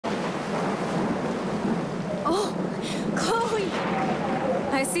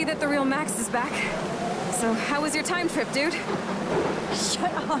I see that the real Max is back. So, how was your time trip, dude?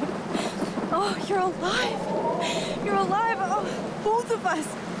 Shut up. Oh, you're alive. You're alive. Oh, both of us.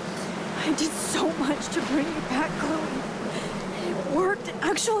 I did so much to bring you back, Chloe. It worked. It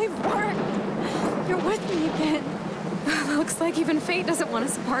actually worked. You're with me again. Looks like even fate doesn't want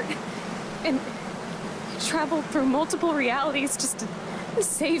us apart. And traveled through multiple realities just to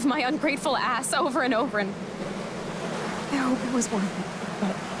save my ungrateful ass over and over, and I hope it was worth it,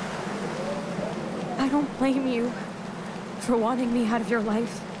 but I don't blame you for wanting me out of your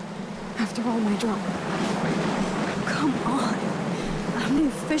life after all my drama. Come on. I'm the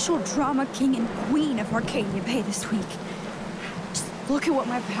official drama king and queen of Arcadia Bay this week. Just look at what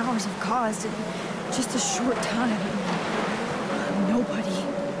my powers have caused in just a short time. I'm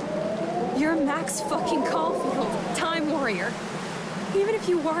nobody. You're Max fucking Caulfield, Time Warrior. Even if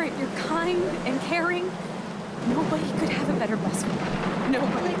you weren't, you're kind and caring. Nobody could have a better best friend.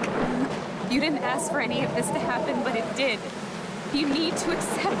 Nobody. You didn't ask for any of this to happen, but it did. You need to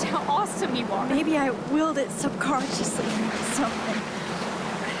accept how awesome you are. Maybe I willed it subconsciously or something.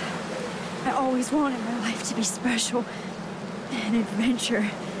 I always wanted my life to be special. An adventure.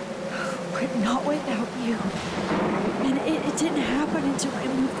 But not without you. And it didn't happen until I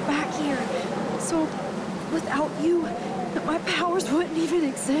moved back here. So, without you, my powers wouldn't even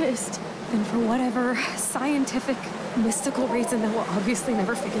exist. And for whatever scientific, mystical reason that we'll obviously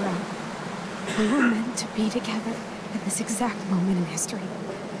never figure out, we were meant to be together at this exact moment in history.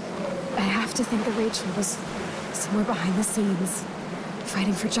 I have to think that Rachel was somewhere behind the scenes,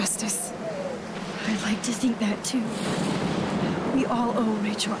 fighting for justice. I'd like to think that too. We all owe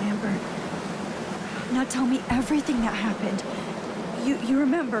Rachel Amber. Now tell me everything that happened. You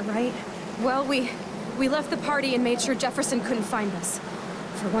remember, right? Well, we left the party and made sure Jefferson couldn't find us.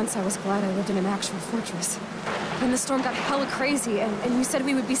 For once, I was glad I lived in an actual fortress. Then the storm got hella crazy, and you said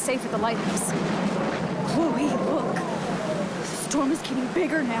we would be safe at the lighthouse. Chloe, look. The storm is getting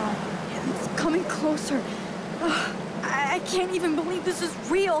bigger now. It's coming closer. I can't even believe this is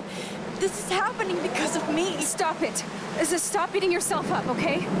real. This is happening because of me. Stop it. Just stop beating yourself up,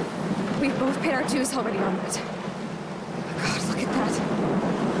 okay? We've both paid our dues already on it. God, look at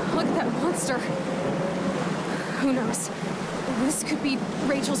that. Look at that monster. Who knows? This could be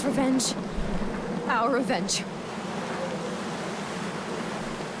Rachel's revenge. Our revenge.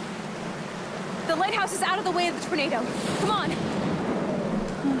 The lighthouse is out of the way of the tornado. Come on.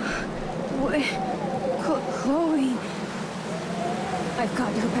 Chloe. I've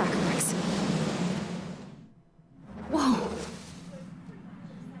got your back, Rex. Whoa.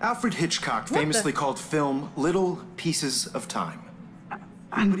 Alfred Hitchcock famously called film little pieces of time.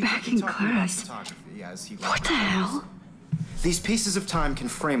 I'm back in class. What the hell? These pieces of time can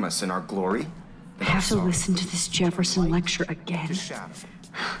frame us in our glory. I have to listen to this Jefferson lecture again.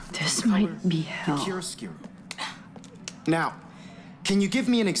 This might be hell. Now, can you give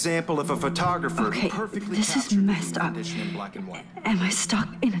me an example of a photographer who perfectly this is captured messed human up. condition in black and white? Am I stuck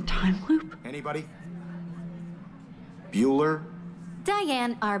in a time loop? Anybody? Bueller?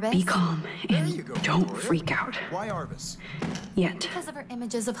 Diane Arbus. Be calm and don't freak out. Why Arbus? Yet. Because of her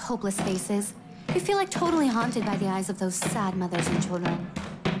images of hopeless faces. You feel like totally haunted by the eyes of those sad mothers and children.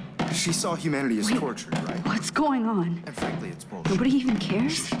 She saw humanity as tortured, right? What's going on? And frankly, it's bullshit. Nobody even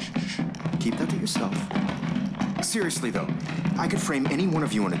cares? Shh. Keep that to yourself. Seriously, though, I could frame any one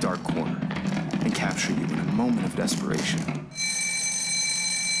of you in a dark corner and capture you in a moment of desperation.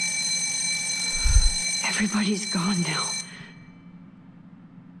 Everybody's gone now.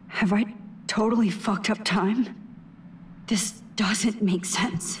 Have I totally fucked up time? This doesn't make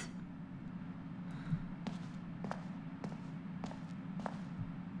sense.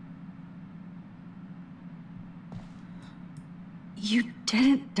 You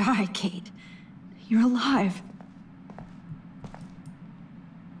didn't die, Kate. You're alive.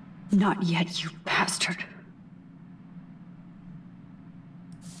 Not yet, you bastard.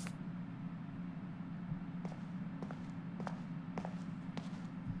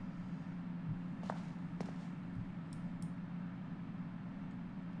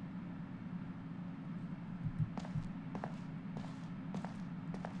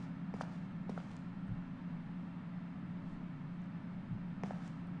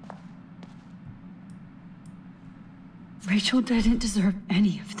 Rachel didn't deserve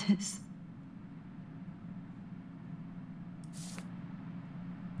any of this.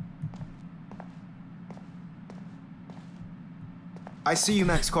 I see you,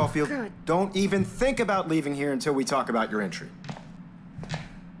 Max Caulfield. Good. Don't even think about leaving here until we talk about your entry.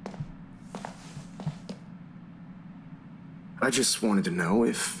 I just wanted to know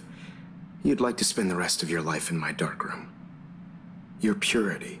if you'd like to spend the rest of your life in my darkroom. Your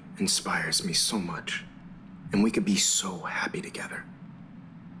purity inspires me so much, and we could be so happy together.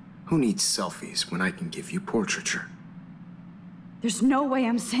 Who needs selfies when I can give you portraiture? There's no way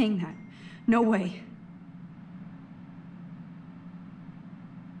I'm saying that. No way.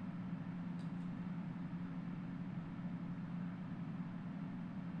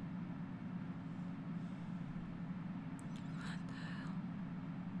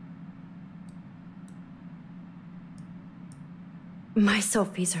 My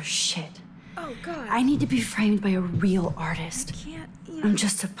selfies are shit. Oh, God. I need to be framed by a real artist. I can't. I'm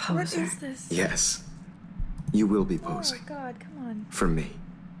just a poser. What is this? Yes, you will be posing. Oh, God, come on. For me.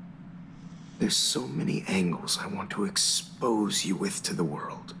 There's so many angles I want to expose you with to the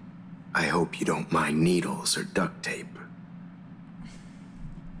world. I hope you don't mind needles or duct tape.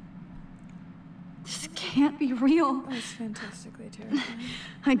 This can't be real. Oh, it's fantastically terrifying.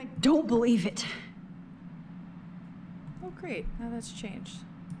 I don't believe it. Oh, great. Now that's changed.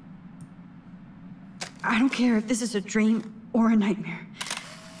 I don't care if this is a dream or a nightmare.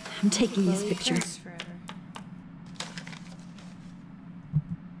 I'm taking this Chloe picture. Price forever.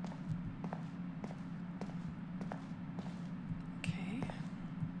 Okay.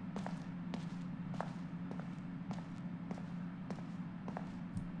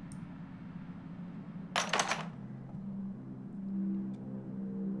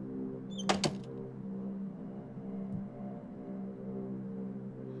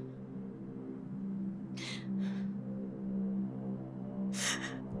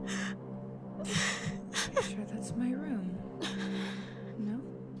 Sure, that's my room. No?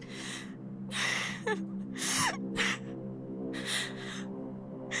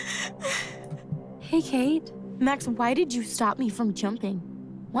 Hey, Kate. Max, why did you stop me from jumping?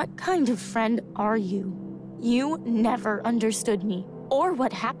 What kind of friend are you? You never understood me, or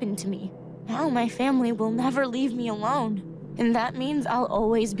what happened to me. Now my family will never leave me alone, and that means I'll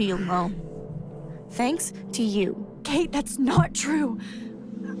always be alone. Thanks to you. Kate, that's not true.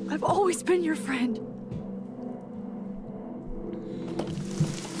 I've always been your friend.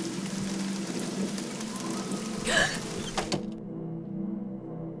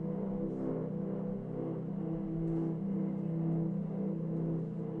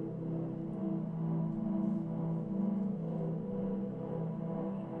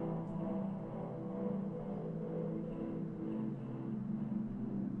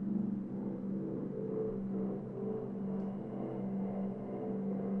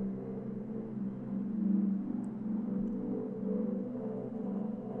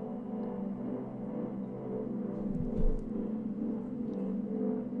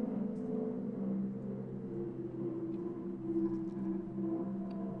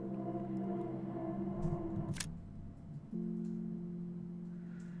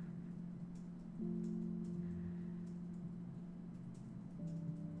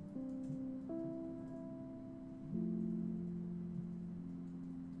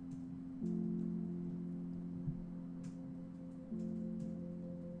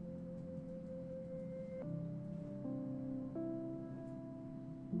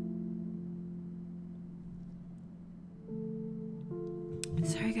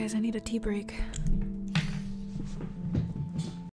 Sorry, guys, I need a tea break.